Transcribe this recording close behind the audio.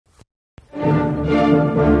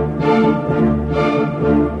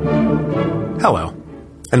Hello,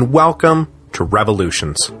 and welcome to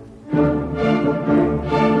Revolutions.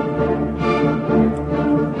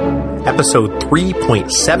 Episode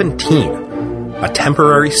 3.17, A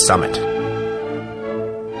Temporary Summit.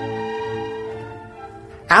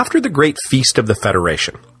 After the Great Feast of the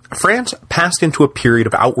Federation, France passed into a period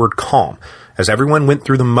of outward calm as everyone went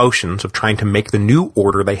through the motions of trying to make the new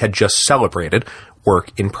order they had just celebrated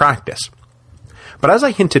work in practice. But as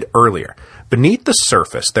I hinted earlier, beneath the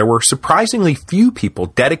surface there were surprisingly few people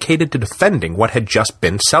dedicated to defending what had just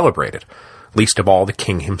been celebrated, least of all the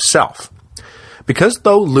king himself. Because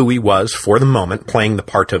though Louis was, for the moment, playing the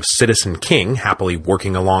part of citizen king, happily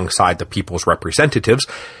working alongside the people's representatives,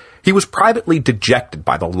 he was privately dejected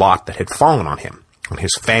by the lot that had fallen on him, on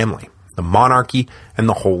his family, the monarchy, and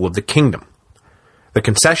the whole of the kingdom. The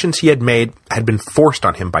concessions he had made had been forced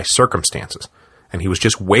on him by circumstances, and he was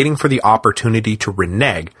just waiting for the opportunity to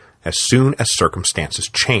renege as soon as circumstances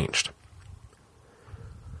changed.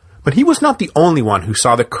 But he was not the only one who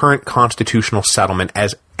saw the current constitutional settlement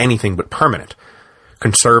as anything but permanent.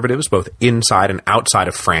 Conservatives, both inside and outside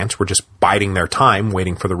of France, were just biding their time,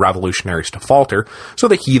 waiting for the revolutionaries to falter, so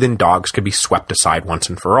the heathen dogs could be swept aside once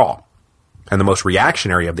and for all. And the most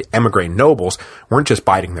reactionary of the émigré nobles weren't just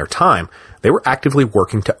biding their time, they were actively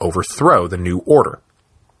working to overthrow the new order.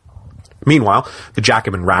 Meanwhile, the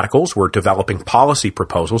Jacobin radicals were developing policy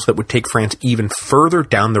proposals that would take France even further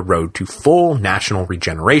down the road to full national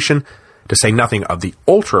regeneration, to say nothing of the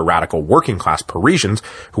ultra-radical working-class Parisians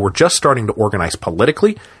who were just starting to organize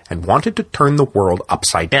politically and wanted to turn the world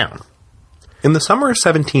upside down. In the summer of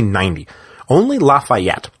 1790, only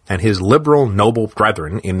Lafayette and his liberal noble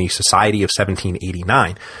brethren in the Society of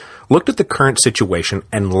 1789 looked at the current situation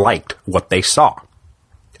and liked what they saw.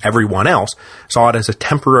 Everyone else saw it as a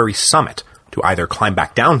temporary summit to either climb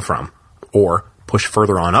back down from or push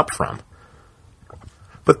further on up from.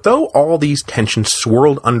 But though all these tensions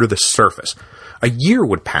swirled under the surface, a year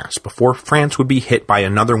would pass before France would be hit by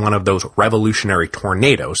another one of those revolutionary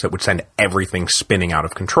tornadoes that would send everything spinning out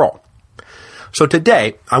of control. So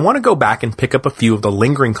today, I want to go back and pick up a few of the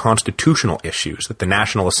lingering constitutional issues that the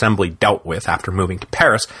National Assembly dealt with after moving to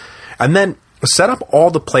Paris, and then set up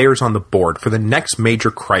all the players on the board for the next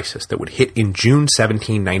major crisis that would hit in June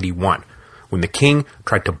 1791, when the king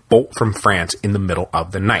tried to bolt from France in the middle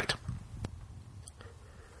of the night.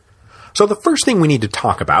 So the first thing we need to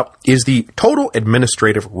talk about is the total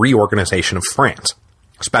administrative reorganization of France.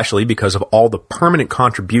 Especially because of all the permanent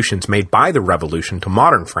contributions made by the Revolution to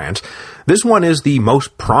modern France, this one is the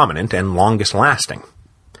most prominent and longest lasting.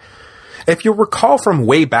 If you'll recall from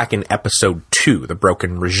way back in episode 2, The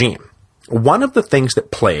Broken Regime, one of the things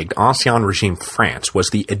that plagued Ancien Regime France was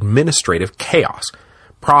the administrative chaos.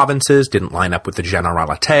 Provinces didn't line up with the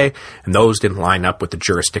Generalité, and those didn't line up with the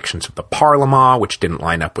jurisdictions of the Parlement, which didn't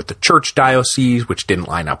line up with the church dioceses, which didn't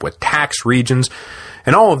line up with tax regions,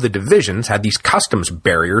 and all of the divisions had these customs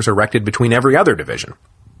barriers erected between every other division.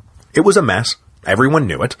 It was a mess, everyone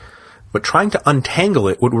knew it, but trying to untangle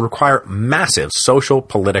it would require massive social,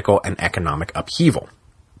 political, and economic upheaval.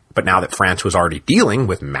 But now that France was already dealing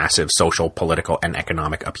with massive social, political, and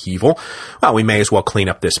economic upheaval, well, we may as well clean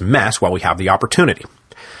up this mess while we have the opportunity.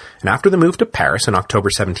 And after the move to Paris in October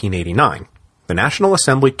 1789, the National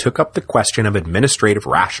Assembly took up the question of administrative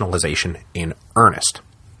rationalization in earnest.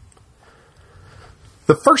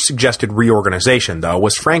 The first suggested reorganization, though,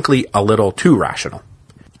 was frankly a little too rational.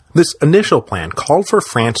 This initial plan called for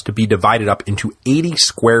France to be divided up into 80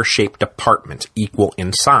 square-shaped departments equal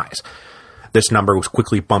in size. This number was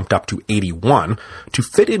quickly bumped up to 81 to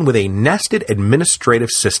fit in with a nested administrative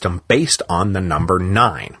system based on the number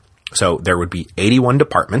 9. So there would be 81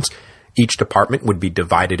 departments, each department would be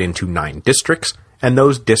divided into 9 districts, and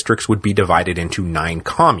those districts would be divided into 9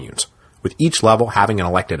 communes, with each level having an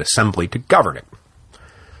elected assembly to govern it.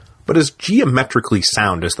 But as geometrically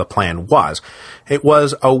sound as the plan was, it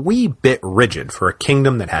was a wee bit rigid for a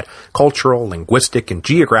kingdom that had cultural, linguistic, and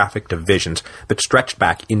geographic divisions that stretched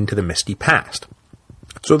back into the misty past.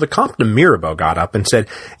 So the Comte de Mirabeau got up and said,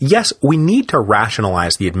 yes, we need to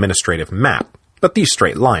rationalize the administrative map, but these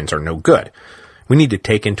straight lines are no good. We need to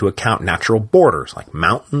take into account natural borders like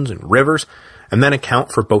mountains and rivers, and then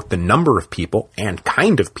account for both the number of people and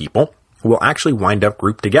kind of people who will actually wind up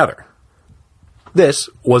grouped together. This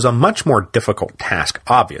was a much more difficult task,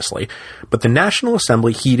 obviously, but the National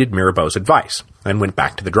Assembly heeded Mirabeau's advice and went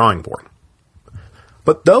back to the drawing board.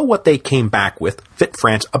 But though what they came back with fit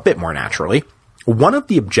France a bit more naturally, one of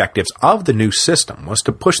the objectives of the new system was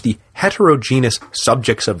to push the heterogeneous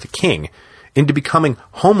subjects of the king into becoming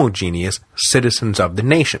homogeneous citizens of the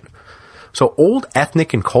nation, so old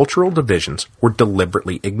ethnic and cultural divisions were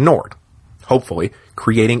deliberately ignored, hopefully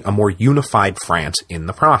creating a more unified France in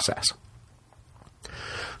the process.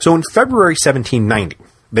 So in February 1790,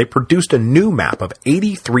 they produced a new map of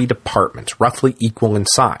 83 departments roughly equal in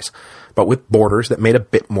size, but with borders that made a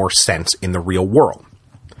bit more sense in the real world.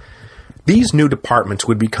 These new departments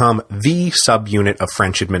would become the subunit of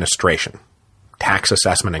French administration. Tax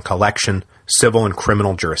assessment and collection, civil and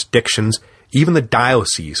criminal jurisdictions, even the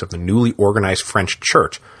dioceses of the newly organized French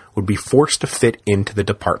church would be forced to fit into the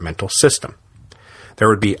departmental system. There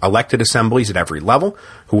would be elected assemblies at every level,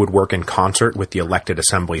 who would work in concert with the elected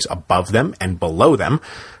assemblies above them and below them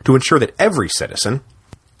to ensure that every citizen,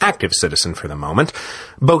 active citizen for the moment,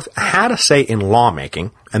 both had a say in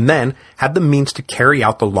lawmaking and then had the means to carry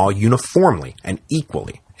out the law uniformly and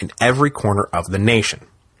equally in every corner of the nation.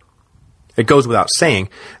 It goes without saying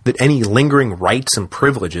that any lingering rights and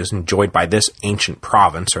privileges enjoyed by this ancient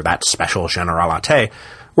province or that special generalité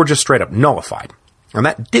were just straight up nullified, and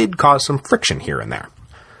that did cause some friction here and there.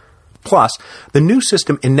 Plus, the new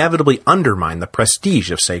system inevitably undermined the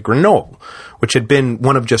prestige of, say, Grenoble, which had been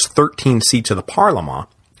one of just 13 seats of the Parlement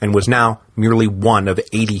and was now merely one of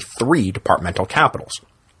 83 departmental capitals.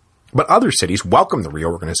 But other cities welcomed the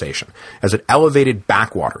reorganization, as it elevated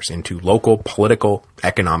backwaters into local political,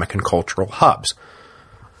 economic, and cultural hubs.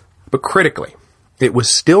 But critically, it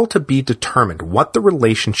was still to be determined what the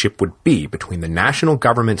relationship would be between the national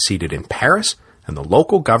government seated in Paris and the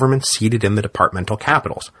local government seated in the departmental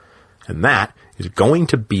capitals. And that is going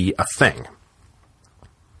to be a thing.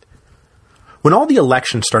 When all the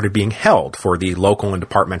elections started being held for the local and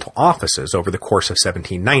departmental offices over the course of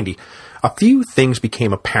 1790, a few things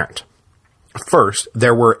became apparent. First,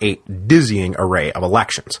 there were a dizzying array of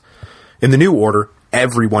elections. In the new order,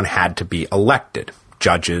 everyone had to be elected.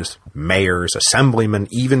 Judges, mayors, assemblymen,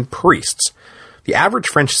 even priests. The average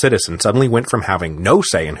French citizen suddenly went from having no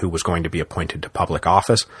say in who was going to be appointed to public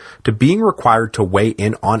office to being required to weigh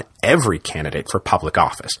in on every candidate for public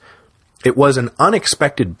office. It was an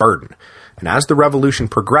unexpected burden, and as the revolution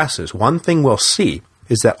progresses, one thing we'll see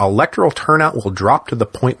is that electoral turnout will drop to the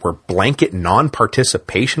point where blanket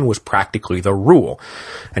non-participation was practically the rule,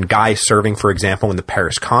 and guys serving, for example, in the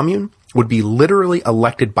Paris Commune would be literally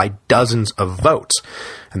elected by dozens of votes,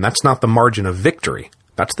 and that's not the margin of victory,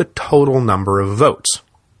 that's the total number of votes.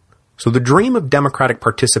 So the dream of democratic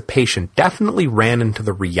participation definitely ran into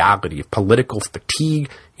the reality of political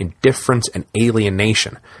fatigue, indifference, and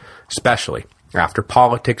alienation, especially after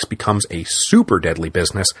politics becomes a super deadly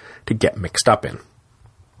business to get mixed up in.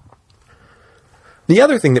 The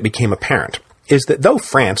other thing that became apparent is that though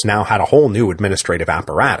France now had a whole new administrative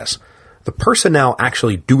apparatus, the personnel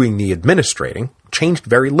actually doing the administrating changed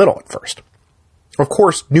very little at first. Of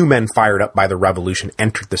course, new men fired up by the revolution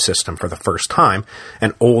entered the system for the first time,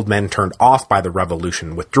 and old men turned off by the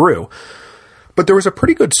revolution withdrew, but there was a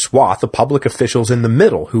pretty good swath of public officials in the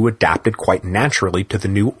middle who adapted quite naturally to the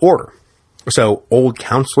new order. So old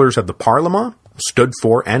councillors of the Parlement stood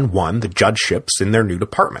for and won the judgeships in their new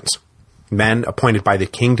departments. Men appointed by the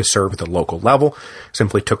king to serve at the local level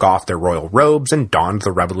simply took off their royal robes and donned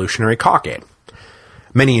the revolutionary cockade.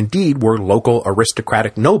 Many indeed were local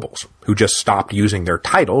aristocratic nobles who just stopped using their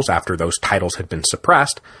titles after those titles had been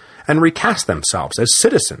suppressed and recast themselves as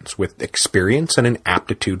citizens with experience and an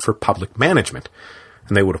aptitude for public management.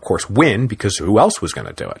 And they would of course win because who else was going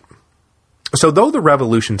to do it? So though the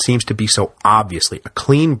revolution seems to be so obviously a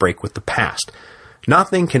clean break with the past,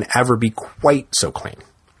 nothing can ever be quite so clean.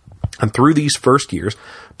 And through these first years,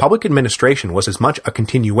 public administration was as much a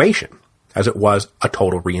continuation as it was a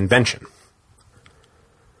total reinvention.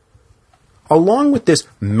 Along with this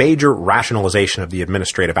major rationalization of the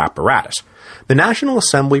administrative apparatus, the National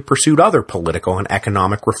Assembly pursued other political and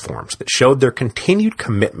economic reforms that showed their continued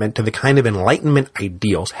commitment to the kind of Enlightenment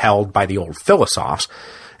ideals held by the old philosophes,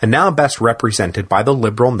 and now best represented by the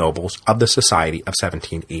liberal nobles of the Society of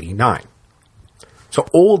 1789. So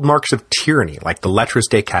old marks of tyranny like the lettres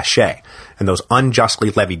de cachet and those unjustly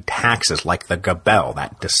levied taxes like the gabelle,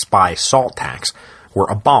 that despised salt tax, were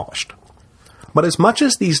abolished. But as much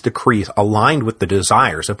as these decrees aligned with the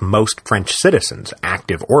desires of most French citizens,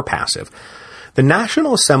 active or passive, the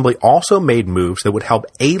National Assembly also made moves that would help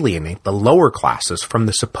alienate the lower classes from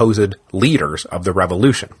the supposed leaders of the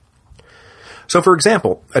revolution. So for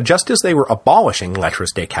example, just as they were abolishing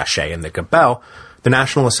lettres de cachet and the gabelle, the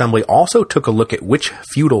National Assembly also took a look at which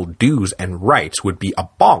feudal dues and rights would be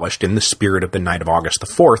abolished in the spirit of the night of August the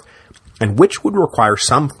 4th, and which would require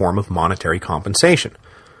some form of monetary compensation.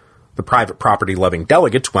 The private property-loving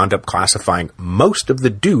delegates wound up classifying most of the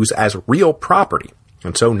dues as real property,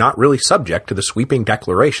 and so not really subject to the sweeping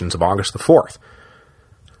declarations of August the 4th.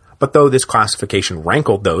 But though this classification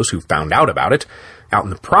rankled those who found out about it, out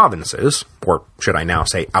in the provinces, or should I now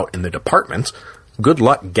say out in the departments, good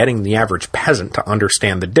luck getting the average peasant to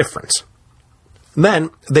understand the difference.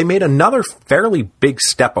 Then, they made another fairly big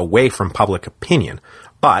step away from public opinion,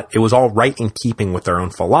 but it was all right in keeping with their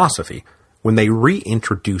own philosophy when they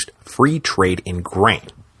reintroduced free trade in grain.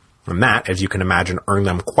 And that, as you can imagine, earned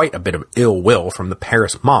them quite a bit of ill will from the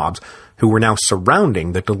Paris mobs who were now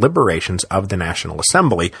surrounding the deliberations of the National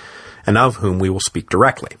Assembly, and of whom we will speak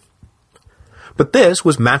directly. But this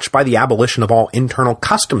was matched by the abolition of all internal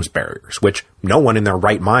customs barriers, which no one in their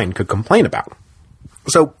right mind could complain about.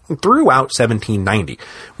 So, throughout 1790,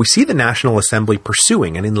 we see the National Assembly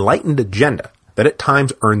pursuing an enlightened agenda that at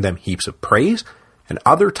times earned them heaps of praise, and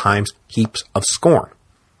other times heaps of scorn.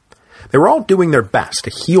 They were all doing their best to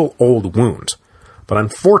heal old wounds, but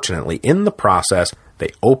unfortunately, in the process, they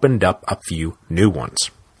opened up a few new ones.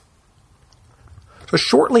 So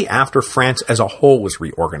shortly after France as a whole was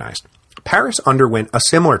reorganized, Paris underwent a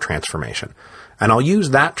similar transformation, and I'll use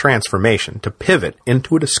that transformation to pivot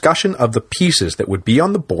into a discussion of the pieces that would be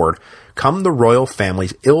on the board come the royal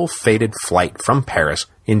family's ill-fated flight from Paris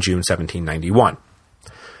in June 1791.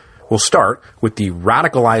 We'll start with the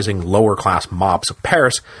radicalizing lower-class mobs of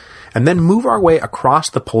Paris, and then move our way across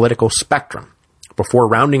the political spectrum, before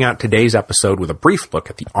rounding out today's episode with a brief look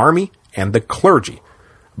at the army and the clergy,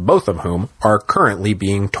 both of whom are currently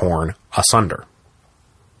being torn asunder.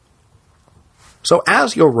 So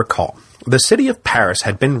as you'll recall, the city of Paris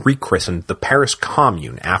had been rechristened the Paris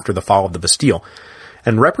Commune after the fall of the Bastille,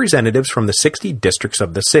 and representatives from the 60 districts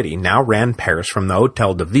of the city now ran Paris from the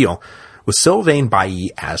Hôtel de Ville, with Sylvain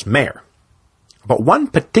Bailly as mayor. But one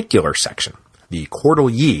particular section, the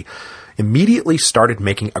Cordeliers, immediately started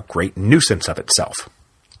making a great nuisance of itself.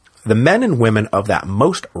 The men and women of that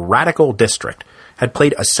most radical district had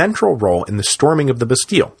played a central role in the storming of the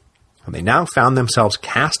Bastille, and they now found themselves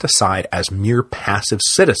cast aside as mere passive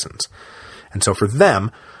citizens. And so for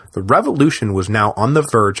them, the revolution was now on the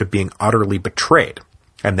verge of being utterly betrayed,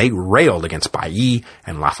 and they railed against Bailly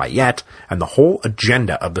and Lafayette and the whole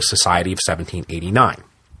agenda of the Society of 1789.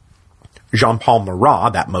 Jean-Paul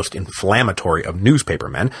Marat, that most inflammatory of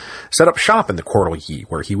newspapermen, set up shop in the Cordeliers,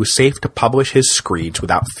 where he was safe to publish his screeds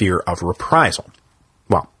without fear of reprisal.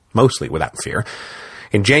 Well, mostly without fear.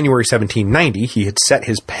 In January 1790, he had set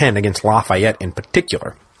his pen against Lafayette in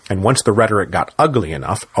particular, and once the rhetoric got ugly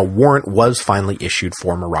enough, a warrant was finally issued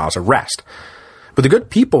for Marat's arrest. But the good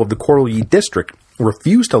people of the Cordeliers district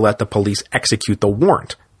refused to let the police execute the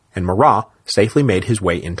warrant, and Marat safely made his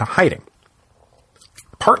way into hiding.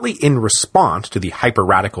 Partly in response to the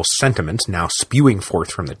hyper-radical sentiments now spewing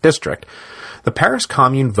forth from the district, the Paris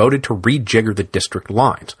Commune voted to rejigger the district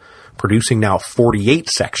lines, producing now 48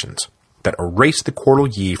 sections that erased the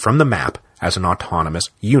Cordeliers from the map as an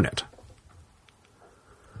autonomous unit.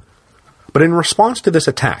 But in response to this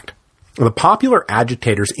attack, the popular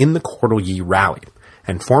agitators in the Cordeliers rallied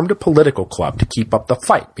and formed a political club to keep up the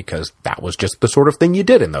fight, because that was just the sort of thing you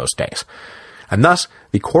did in those days. And thus,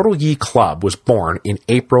 the Cordeliers Club was born in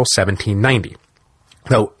April 1790,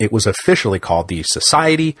 though it was officially called the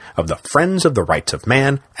Society of the Friends of the Rights of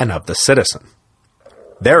Man and of the Citizen.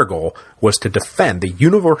 Their goal was to defend the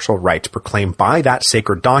universal rights proclaimed by that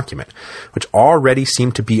sacred document, which already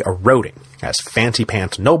seemed to be eroding, as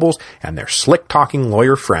fancy-pants nobles and their slick-talking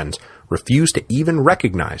lawyer friends refused to even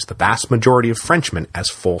recognize the vast majority of Frenchmen as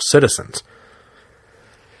full citizens.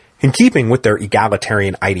 In keeping with their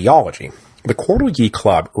egalitarian ideology, the Cordeliers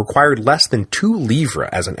Club required less than 2 livres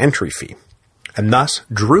as an entry fee, and thus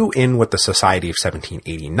drew in what the Society of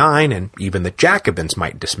 1789 and even the Jacobins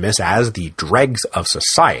might dismiss as the dregs of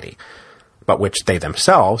society, but which they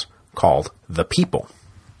themselves called the people.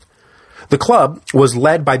 The club was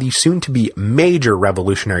led by the soon-to-be major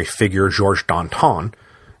revolutionary figure Georges Danton,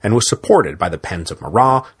 and was supported by the pens of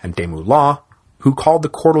Marat and Desmoulins, who called the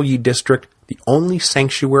Cordeliers district the only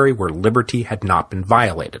sanctuary where liberty had not been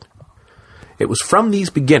violated. It was from these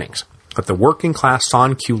beginnings that the working-class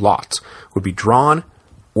sans-culottes would be drawn,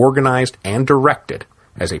 organized, and directed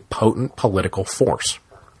as a potent political force.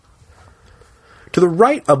 To the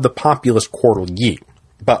right of the populist Cordeliers,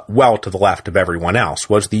 but well to the left of everyone else,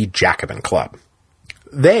 was the Jacobin Club.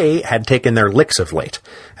 They had taken their licks of late,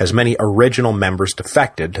 as many original members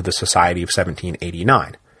defected to the Society of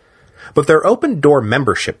 1789. But their open-door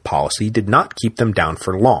membership policy did not keep them down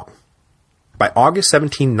for long. By August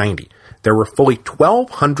 1790, there were fully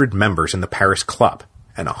 1,200 members in the Paris Club,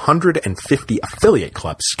 and 150 affiliate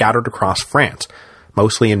clubs scattered across France,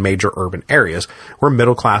 mostly in major urban areas where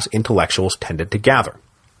middle-class intellectuals tended to gather.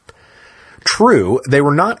 True, they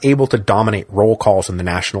were not able to dominate roll calls in the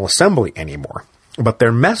National Assembly anymore, but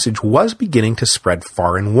their message was beginning to spread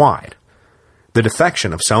far and wide. The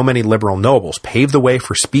defection of so many liberal nobles paved the way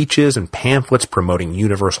for speeches and pamphlets promoting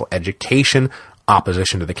universal education,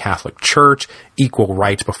 opposition to the Catholic Church, equal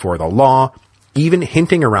rights before the law, even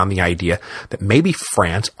hinting around the idea that maybe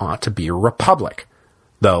France ought to be a republic,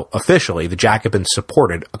 though officially the Jacobins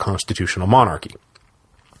supported a constitutional monarchy.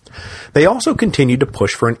 They also continued to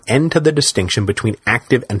push for an end to the distinction between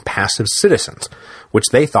active and passive citizens, which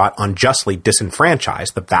they thought unjustly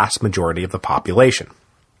disenfranchised the vast majority of the population.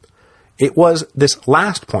 It was this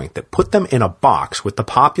last point that put them in a box with the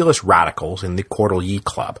populist radicals in the Cordeliers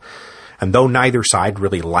Club, and though neither side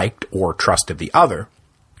really liked or trusted the other,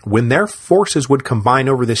 when their forces would combine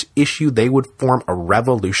over this issue, they would form a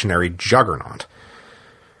revolutionary juggernaut.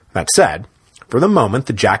 That said, for the moment,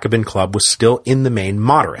 the Jacobin Club was still in the main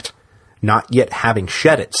moderate, not yet having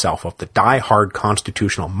shed itself of the die-hard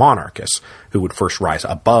constitutional monarchists who would first rise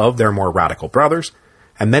above their more radical brothers,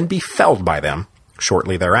 and then be felled by them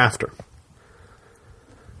shortly thereafter.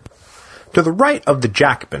 To the right of the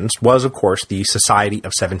Jacobins was, of course, the Society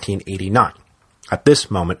of 1789, at this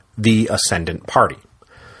moment the ascendant party.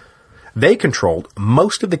 They controlled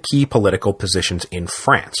most of the key political positions in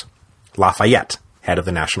France. Lafayette, head of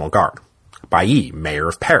the National Guard. Bailly, mayor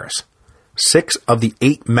of Paris. 6 of the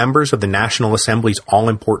 8 members of the National Assembly's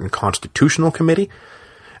all-important Constitutional Committee.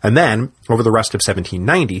 And then, over the rest of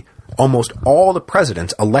 1790, almost all the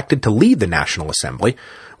presidents elected to lead the National Assembly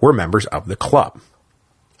were members of the club.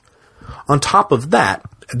 On top of that,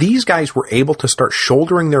 these guys were able to start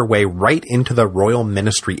shouldering their way right into the royal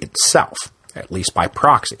ministry itself, at least by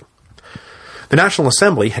proxy. The National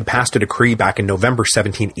Assembly had passed a decree back in November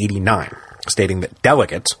 1789, stating that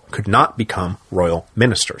delegates could not become royal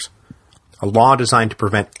ministers, a law designed to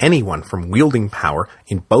prevent anyone from wielding power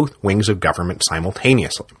in both wings of government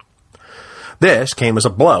simultaneously. This came as a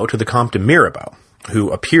blow to the Comte de Mirabeau,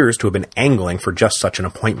 who appears to have been angling for just such an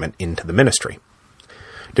appointment into the ministry.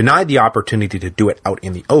 Denied the opportunity to do it out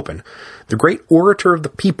in the open, the great orator of the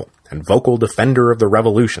people and vocal defender of the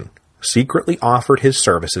revolution secretly offered his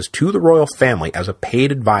services to the royal family as a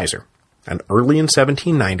paid advisor, and early in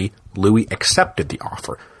 1790, Louis accepted the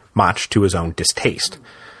offer, much to his own distaste.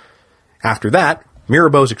 After that,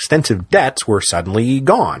 Mirabeau's extensive debts were suddenly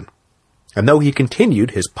gone, and though he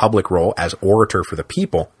continued his public role as orator for the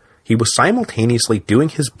people, he was simultaneously doing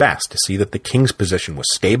his best to see that the king's position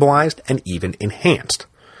was stabilized and even enhanced.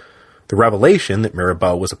 The revelation that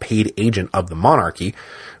Mirabeau was a paid agent of the monarchy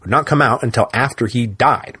would not come out until after he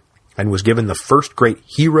died, and was given the first great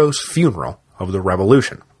hero's funeral of the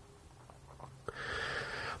Revolution.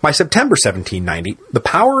 By September 1790, the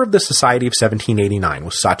power of the Society of 1789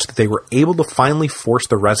 was such that they were able to finally force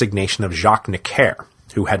the resignation of Jacques Necker,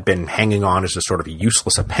 who had been hanging on as a sort of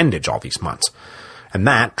useless appendage all these months, and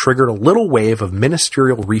that triggered a little wave of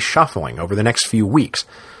ministerial reshuffling over the next few weeks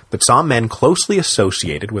that saw men closely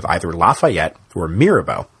associated with either Lafayette or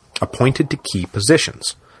Mirabeau appointed to key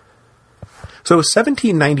positions. So as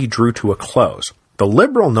 1790 drew to a close, the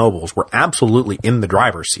liberal nobles were absolutely in the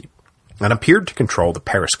driver's seat, and appeared to control the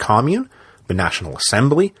Paris Commune, the National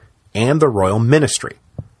Assembly, and the royal ministry.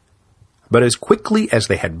 But as quickly as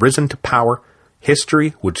they had risen to power,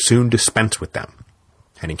 history would soon dispense with them.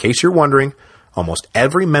 And in case you're wondering, almost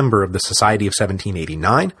every member of the Society of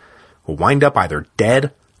 1789 will wind up either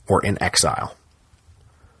dead or in exile.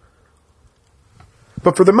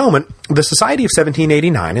 But for the moment, the Society of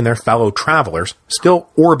 1789 and their fellow travelers still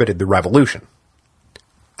orbited the revolution.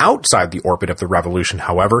 Outside the orbit of the revolution,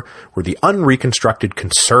 however, were the unreconstructed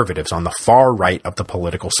conservatives on the far right of the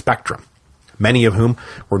political spectrum, many of whom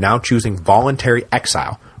were now choosing voluntary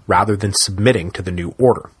exile rather than submitting to the new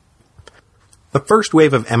order. The first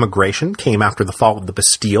wave of emigration came after the fall of the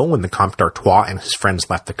Bastille when the Comte d'Artois and his friends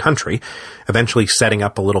left the country, eventually setting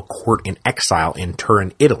up a little court in exile in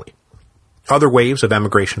Turin, Italy. Other waves of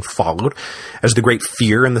emigration followed, as the Great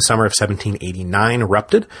Fear in the summer of 1789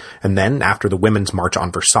 erupted, and then after the Women's March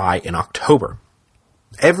on Versailles in October.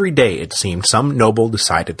 Every day, it seemed, some noble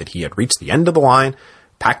decided that he had reached the end of the line,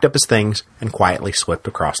 packed up his things, and quietly slipped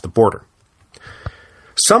across the border.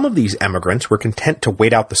 Some of these emigrants were content to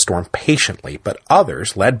wait out the storm patiently, but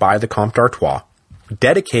others, led by the Comte d'Artois,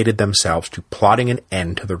 dedicated themselves to plotting an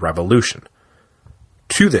end to the revolution.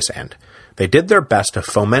 To this end, they did their best to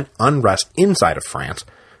foment unrest inside of France,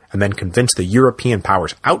 and then convince the European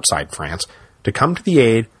powers outside France to come to the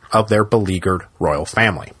aid of their beleaguered royal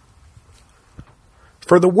family.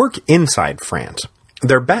 For the work inside France,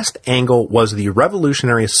 their best angle was the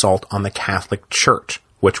revolutionary assault on the Catholic Church,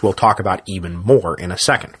 which we'll talk about even more in a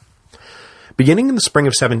second. Beginning in the spring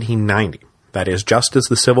of 1790, that is, just as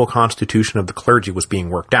the civil constitution of the clergy was being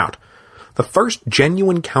worked out, the first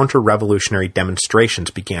genuine counter-revolutionary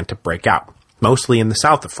demonstrations began to break out, mostly in the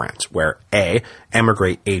south of France, where A,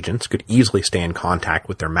 émigré agents could easily stay in contact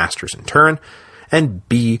with their masters in Turin, and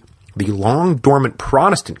B, the long-dormant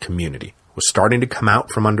Protestant community was starting to come out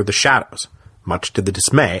from under the shadows, much to the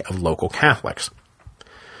dismay of local Catholics.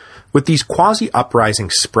 With these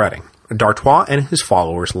quasi-uprisings spreading, d'Artois and his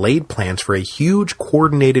followers laid plans for a huge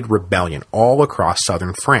coordinated rebellion all across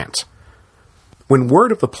southern France. When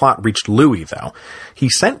word of the plot reached Louis, though, he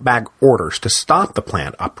sent back orders to stop the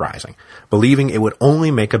planned uprising, believing it would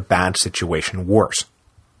only make a bad situation worse.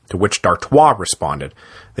 To which d'Artois responded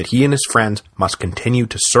that he and his friends must continue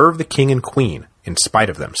to serve the king and queen in spite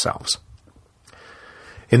of themselves.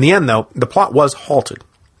 In the end, though, the plot was halted,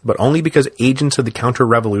 but only because agents of the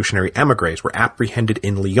counter-revolutionary émigrés were apprehended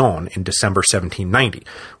in Lyon in December 1790,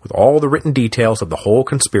 with all the written details of the whole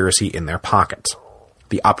conspiracy in their pockets.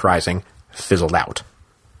 The uprising fizzled out.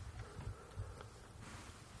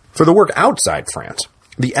 For the work outside France,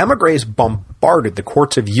 the émigrés bombarded the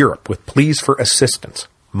courts of Europe with pleas for assistance,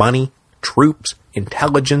 money, troops,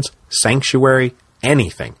 intelligence, sanctuary,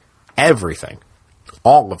 anything, everything.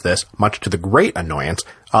 All of this much to the great annoyance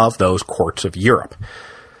of those courts of Europe.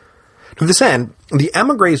 To this end, the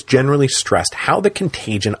émigrés generally stressed how the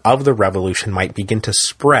contagion of the revolution might begin to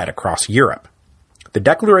spread across Europe. The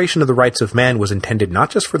Declaration of the Rights of Man was intended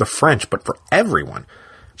not just for the French, but for everyone.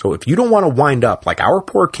 So if you don't want to wind up like our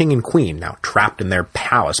poor king and queen, now trapped in their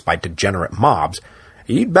palace by degenerate mobs,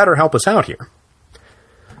 you'd better help us out here.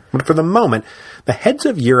 But for the moment, the heads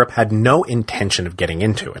of Europe had no intention of getting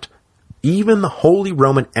into it. Even the Holy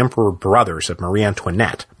Roman Emperor brothers of Marie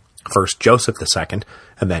Antoinette, first Joseph II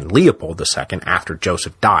and then Leopold II after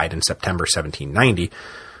Joseph died in September 1790,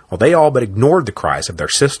 well, they all but ignored the cries of their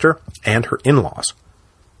sister and her in-laws.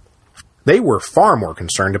 They were far more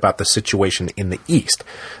concerned about the situation in the East,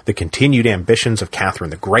 the continued ambitions of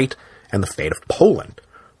Catherine the Great, and the fate of Poland.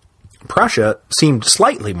 Prussia seemed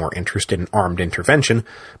slightly more interested in armed intervention,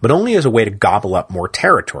 but only as a way to gobble up more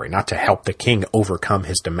territory, not to help the king overcome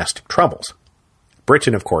his domestic troubles.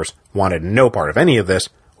 Britain, of course, wanted no part of any of this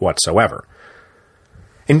whatsoever.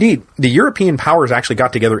 Indeed, the European powers actually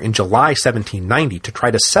got together in July 1790 to try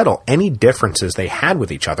to settle any differences they had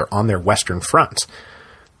with each other on their western fronts.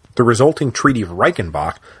 The resulting Treaty of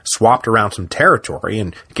Reichenbach swapped around some territory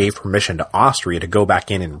and gave permission to Austria to go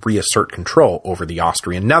back in and reassert control over the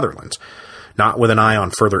Austrian Netherlands, not with an eye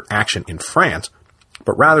on further action in France,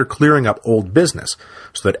 but rather clearing up old business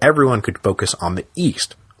so that everyone could focus on the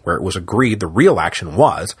East, where it was agreed the real action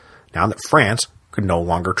was, now that France could no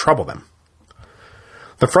longer trouble them.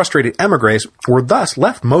 The frustrated émigrés were thus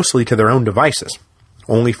left mostly to their own devices,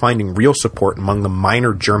 only finding real support among the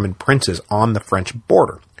minor German princes on the French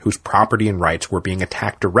border, whose property and rights were being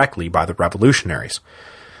attacked directly by the revolutionaries.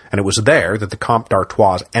 And it was there that the Comte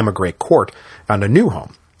d'Artois' émigré court found a new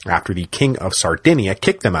home, after the King of Sardinia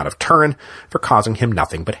kicked them out of Turin for causing him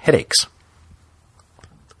nothing but headaches.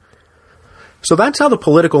 So that's how the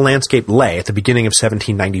political landscape lay at the beginning of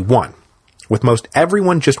 1791, with most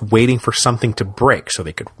everyone just waiting for something to break so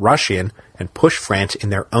they could rush in and push France in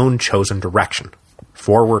their own chosen direction,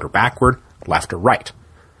 forward or backward, left or right.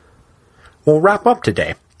 We'll wrap up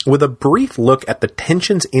today with a brief look at the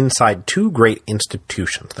tensions inside two great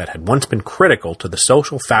institutions that had once been critical to the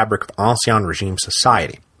social fabric of Ancien Regime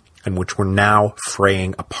society, and which were now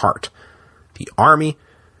fraying apart: the army,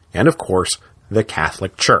 and of course, the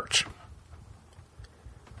Catholic Church.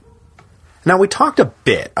 Now, we talked a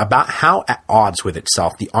bit about how at odds with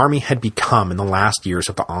itself the army had become in the last years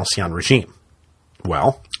of the Ancien Regime.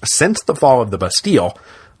 Well, since the fall of the Bastille,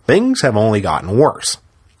 things have only gotten worse.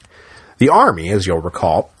 The army, as you'll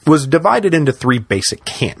recall, was divided into three basic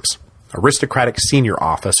camps: aristocratic senior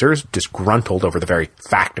officers disgruntled over the very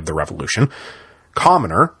fact of the revolution,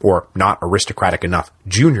 commoner, or not aristocratic enough,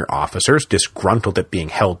 junior officers disgruntled at being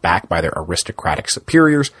held back by their aristocratic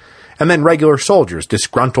superiors, and then regular soldiers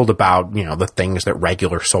disgruntled about, the things that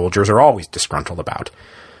regular soldiers are always disgruntled about.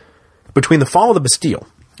 Between the fall of the Bastille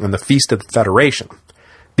and the Feast of the Federation,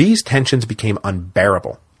 these tensions became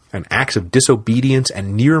unbearable, and acts of disobedience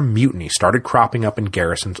and near mutiny started cropping up in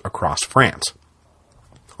garrisons across France.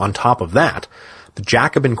 On top of that, the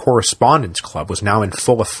Jacobin Correspondence Club was now in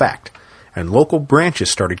full effect, and local branches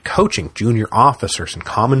started coaching junior officers and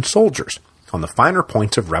common soldiers on the finer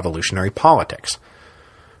points of revolutionary politics.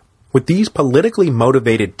 With these politically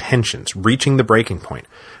motivated tensions reaching the breaking point,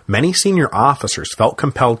 many senior officers felt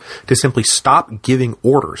compelled to simply stop giving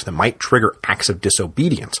orders that might trigger acts of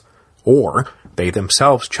disobedience, or they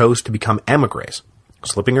themselves chose to become émigrés,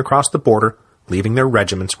 slipping across the border, leaving their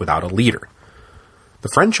regiments without a leader. The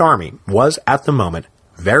French army was, at the moment,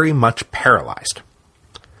 very much paralyzed.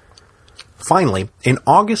 Finally, in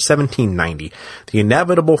August 1790, the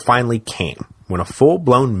inevitable finally came when a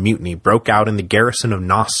full-blown mutiny broke out in the garrison of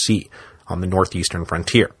Nancy on the northeastern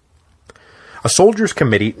frontier. A soldiers'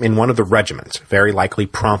 committee in one of the regiments, very likely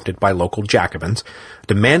prompted by local Jacobins,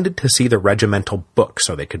 demanded to see the regimental book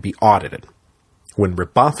so they could be audited. When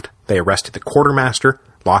rebuffed, they arrested the quartermaster,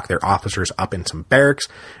 locked their officers up in some barracks,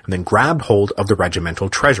 and then grabbed hold of the regimental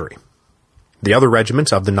treasury. The other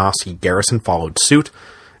regiments of the Nancy garrison followed suit,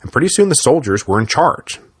 and pretty soon the soldiers were in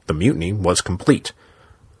charge. The mutiny was complete.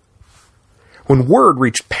 When word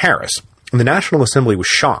reached Paris, the National Assembly was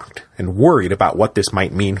shocked and worried about what this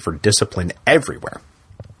might mean for discipline everywhere.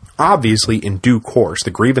 Obviously, in due course,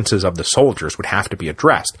 the grievances of the soldiers would have to be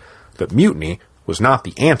addressed, but mutiny was not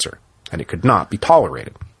the answer, and it could not be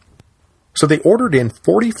tolerated. So they ordered in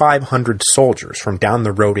 4,500 soldiers from down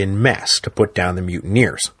the road in Metz to put down the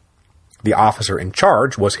mutineers. The officer in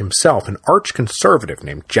charge was himself an arch-conservative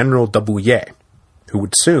named General de Bouillé, who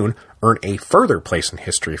would soon earn a further place in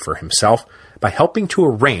history for himself by helping to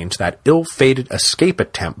arrange that ill-fated escape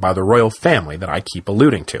attempt by the royal family that I keep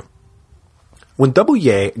alluding to. When de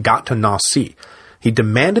Bouillé got to Nancy, he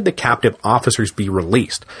demanded the captive officers be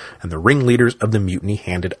released and the ringleaders of the mutiny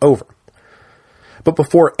handed over. But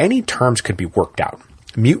before any terms could be worked out,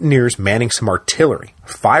 mutineers manning some artillery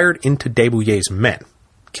fired into de Bouillé's men,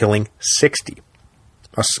 killing 60.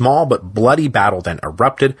 A small but bloody battle then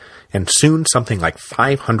erupted, and soon something like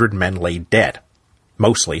 500 men lay dead,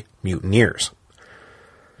 mostly mutineers.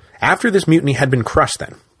 After this mutiny had been crushed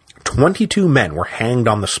then, 22 men were hanged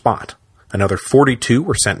on the spot, another 42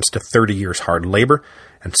 were sentenced to 30 years hard labor,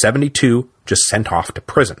 and 72 just sent off to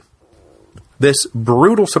prison. This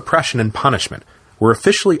brutal suppression and punishment were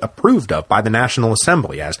officially approved of by the National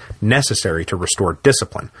Assembly as necessary to restore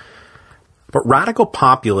discipline. But radical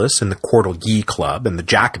populists in the Cordelier Club and the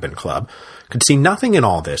Jacobin Club could see nothing in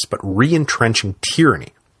all this but re-entrenching tyranny,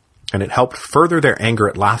 and it helped further their anger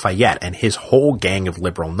at Lafayette and his whole gang of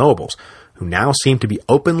liberal nobles, who now seemed to be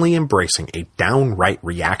openly embracing a downright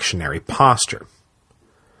reactionary posture.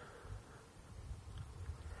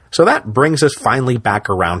 So that brings us finally back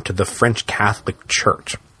around to the French Catholic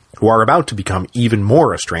Church, who are about to become even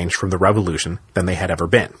more estranged from the Revolution than they had ever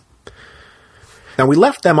been. Now, we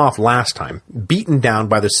left them off last time, beaten down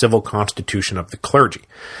by the civil constitution of the clergy.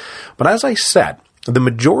 But as I said, the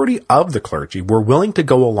majority of the clergy were willing to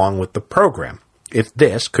go along with the program, if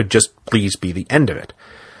this could just please be the end of it.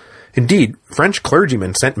 Indeed, French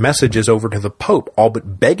clergymen sent messages over to the Pope, all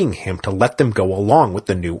but begging him to let them go along with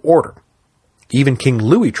the new order. Even King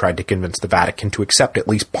Louis tried to convince the Vatican to accept at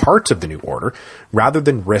least parts of the new order, rather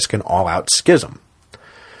than risk an all-out schism.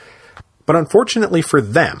 But unfortunately for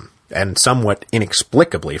them, and somewhat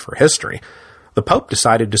inexplicably for history, the Pope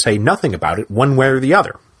decided to say nothing about it one way or the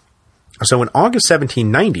other. So in August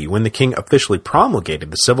 1790, when the king officially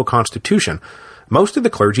promulgated the civil constitution, most of the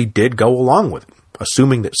clergy did go along with it,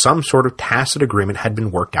 assuming that some sort of tacit agreement had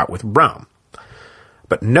been worked out with Rome.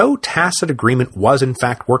 But no tacit agreement was in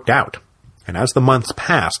fact worked out, and as the months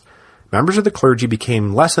passed, members of the clergy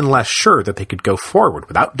became less and less sure that they could go forward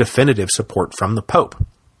without definitive support from the Pope.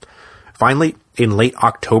 Finally, in late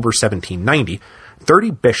October 1790,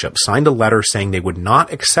 30 bishops signed a letter saying they would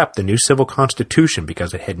not accept the new civil constitution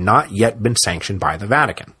because it had not yet been sanctioned by the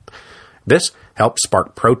Vatican. This helped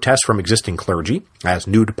spark protests from existing clergy, as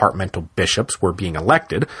new departmental bishops were being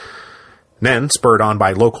elected. Then, spurred on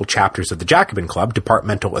by local chapters of the Jacobin Club,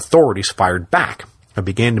 departmental authorities fired back and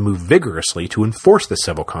began to move vigorously to enforce the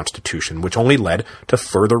civil constitution, which only led to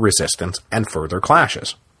further resistance and further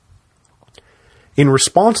clashes. In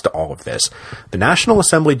response to all of this, the National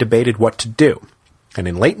Assembly debated what to do, and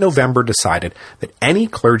in late November decided that any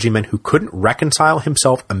clergyman who couldn't reconcile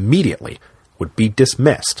himself immediately would be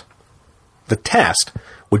dismissed. The test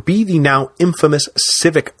would be the now infamous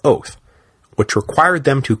civic oath, which required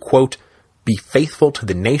them to, quote, be faithful to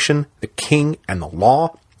the nation, the king, and the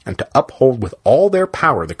law, and to uphold with all their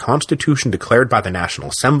power the Constitution declared by the National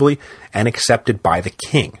Assembly and accepted by the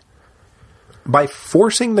king. By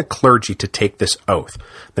forcing the clergy to take this oath,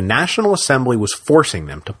 the National Assembly was forcing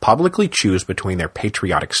them to publicly choose between their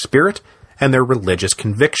patriotic spirit and their religious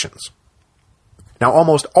convictions. Now,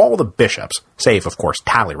 almost all the bishops, save, of course,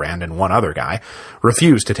 Talleyrand and one other guy,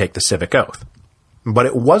 refused to take the civic oath. But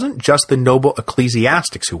it wasn't just the noble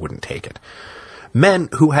ecclesiastics who wouldn't take it. Men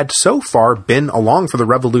who had so far been along for the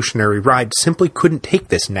revolutionary ride simply couldn't take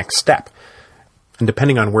this next step. And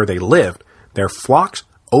depending on where they lived, their flocks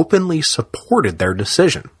openly supported their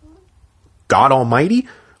decision. God Almighty,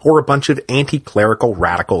 or a bunch of anti-clerical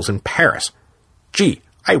radicals in Paris? Gee,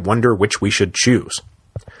 I wonder which we should choose.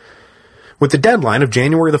 With the deadline of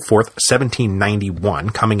January the 4th, 1791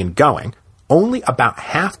 coming and going, only about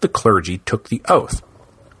half the clergy took the oath,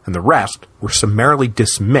 and the rest were summarily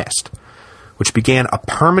dismissed, which began a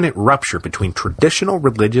permanent rupture between traditional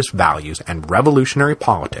religious values and revolutionary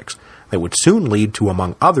politics that would soon lead to,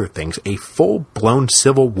 among other things, a full-blown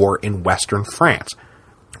civil war in western France,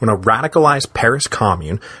 when a radicalized Paris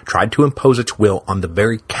commune tried to impose its will on the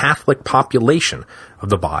very Catholic population of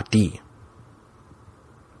the Bas-Dix.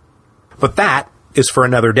 But that is for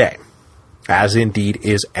another day, as indeed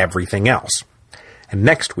is everything else. And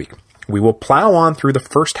next week, we will plow on through the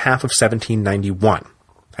first half of 1791,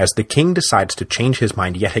 as the king decides to change his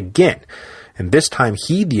mind yet again, and this time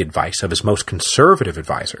heed the advice of his most conservative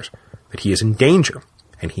advisors, that he is in danger,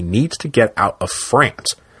 and he needs to get out of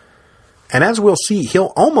France. And as we'll see,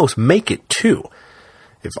 he'll almost make it too,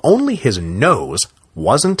 if only his nose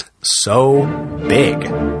wasn't so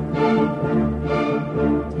big.